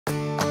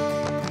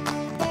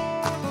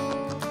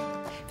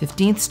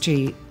15th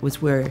Street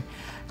was where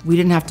we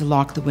didn't have to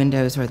lock the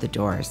windows or the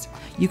doors.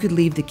 You could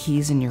leave the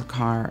keys in your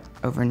car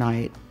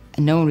overnight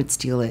and no one would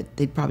steal it.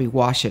 They'd probably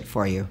wash it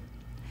for you.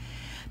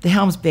 The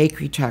Helms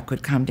Bakery truck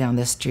would come down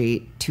the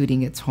street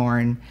tooting its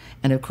horn,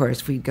 and of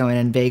course we'd go in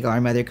and beg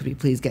our mother, could we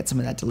please get some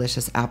of that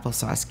delicious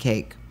applesauce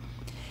cake.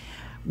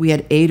 We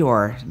had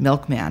Ador,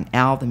 milkman,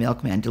 Al the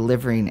milkman,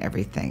 delivering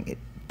everything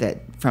that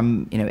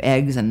from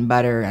eggs and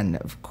butter and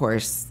of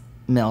course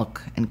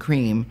milk and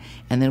cream,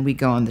 and then we'd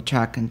go on the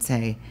truck and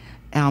say,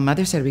 Al,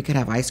 Mother said we could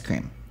have ice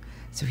cream.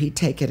 So he'd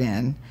take it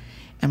in,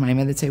 and my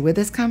mother would say, where'd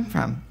this come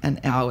from?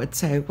 And Al would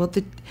say, well,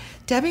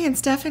 Debbie and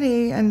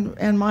Stephanie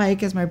and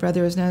Mike, as my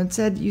brother was known,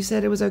 said, you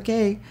said it was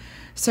okay.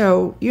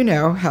 So you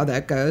know how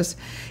that goes.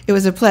 It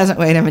was a pleasant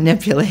way to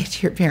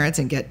manipulate your parents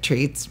and get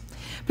treats.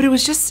 But it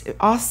was just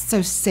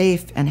also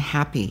safe and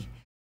happy.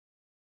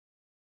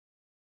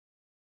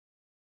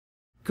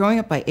 Growing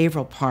up by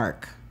Averill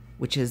Park,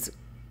 which is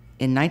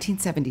in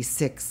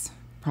 1976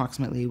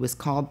 approximately, was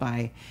called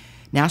by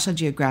National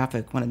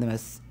Geographic one of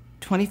the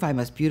 25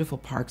 most beautiful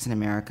parks in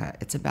America.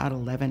 It's about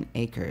 11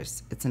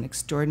 acres. It's an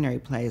extraordinary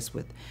place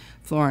with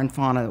flora and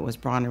fauna that was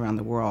brought around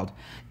the world.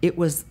 It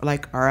was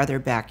like our other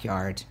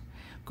backyard,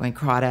 going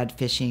crawdad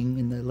fishing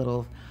in the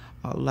little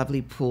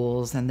lovely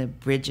pools and the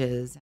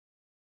bridges.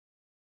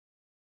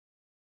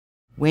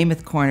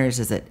 Weymouth Corners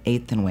is at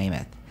 8th and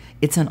Weymouth.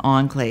 It's an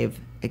enclave,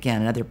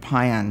 again, another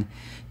paean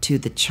to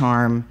the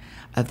charm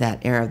of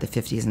that era of the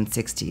 50s and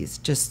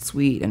 60s, just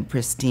sweet and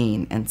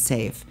pristine and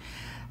safe.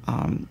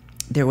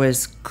 There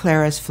was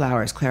Clara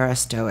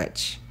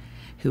Stowich,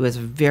 who was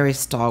a very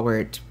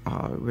stalwart,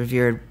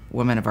 revered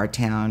woman of our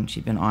town.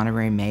 She'd been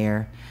honorary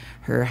mayor.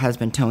 Her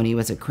husband, Tony,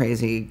 was a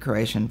crazy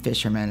Croatian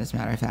fisherman, as a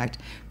matter of fact.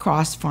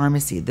 Cross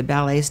Pharmacy, the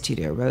ballet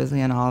studio,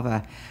 Rosalie and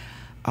Alva,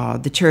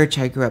 the church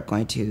I grew up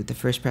going to, the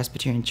First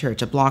Presbyterian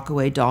Church, a block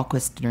away,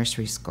 Dahlquist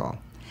Nursery School.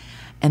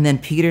 And then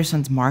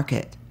Peterson's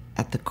Market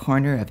at the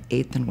corner of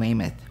 8th and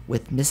Weymouth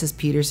with Mrs.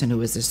 Peterson, who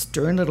was a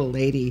stern little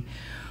lady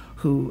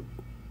who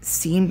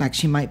seemed like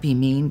she might be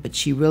mean, but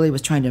she really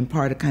was trying to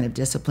impart a kind of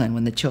discipline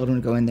when the children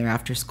would go in there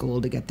after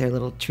school to get their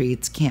little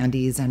treats,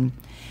 candies, and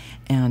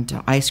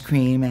ice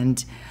cream.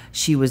 And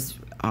she was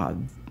a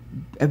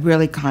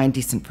really kind,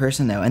 decent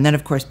person, though. And then,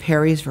 of course,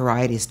 Perry's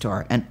Variety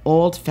Store, an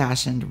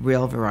old-fashioned,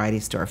 real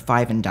variety store,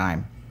 5 and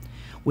dime,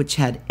 which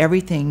had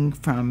everything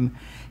from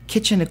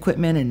kitchen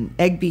equipment and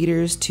egg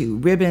beaters to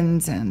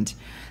ribbons and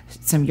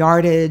some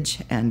yardage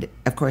and,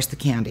 of course, the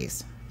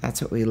candies. That's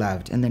what we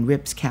loved. And then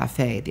Rip's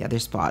Cafe, the other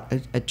spot,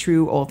 a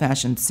true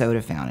old-fashioned soda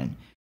fountain.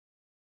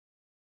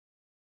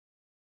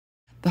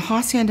 The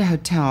Hacienda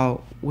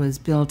Hotel was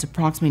built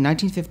approximately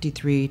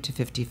 1953 to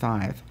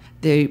 55.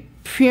 The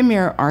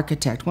premier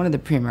architect, one of the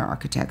premier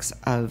architects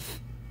of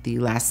the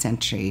last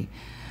century,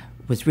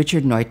 was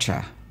Richard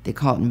Neutra. They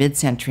call it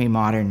mid-century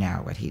modern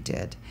now, what he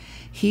did.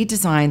 He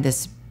designed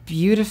this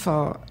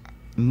beautiful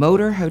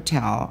motor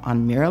hotel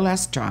on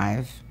Miralles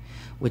Drive,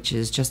 which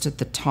is just at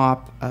the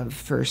top of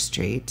First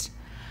Street.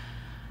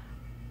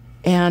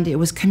 And it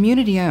was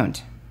community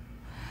owned.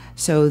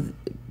 So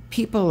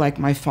people like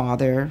my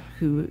father,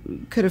 who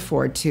could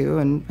afford to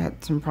and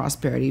had some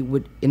prosperity,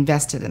 would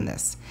invest in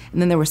this. And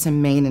then there were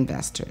some main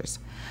investors.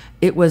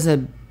 It was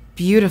a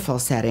beautiful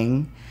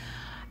setting.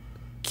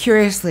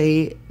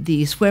 Curiously,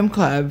 the swim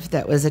club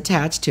that was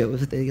attached to it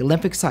with the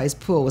Olympic-sized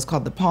pool was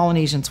called the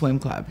Polynesian Swim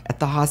Club at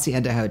the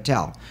Hacienda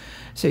Hotel.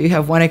 So you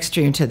have one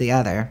extreme to the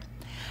other.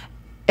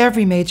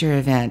 Every major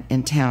event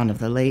in town of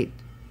the late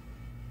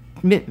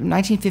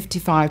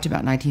 1955 to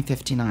about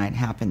 1959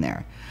 happened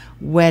there.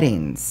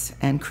 Weddings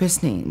and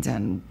christenings,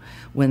 and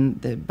when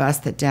the bus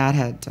that Dad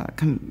had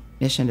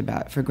commissioned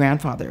about for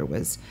grandfather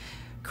was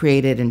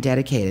created and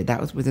dedicated,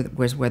 that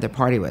was where the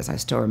party was. I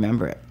still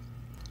remember it.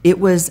 It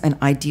was an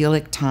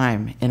idyllic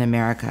time in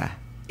America.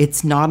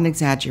 It's not an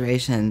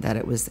exaggeration that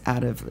it was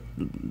out of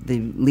the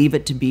Leave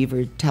It to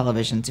Beaver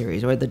television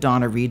series or the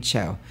Donna Reed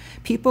show.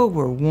 People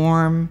were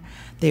warm,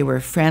 they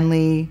were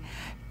friendly,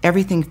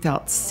 everything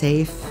felt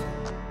safe.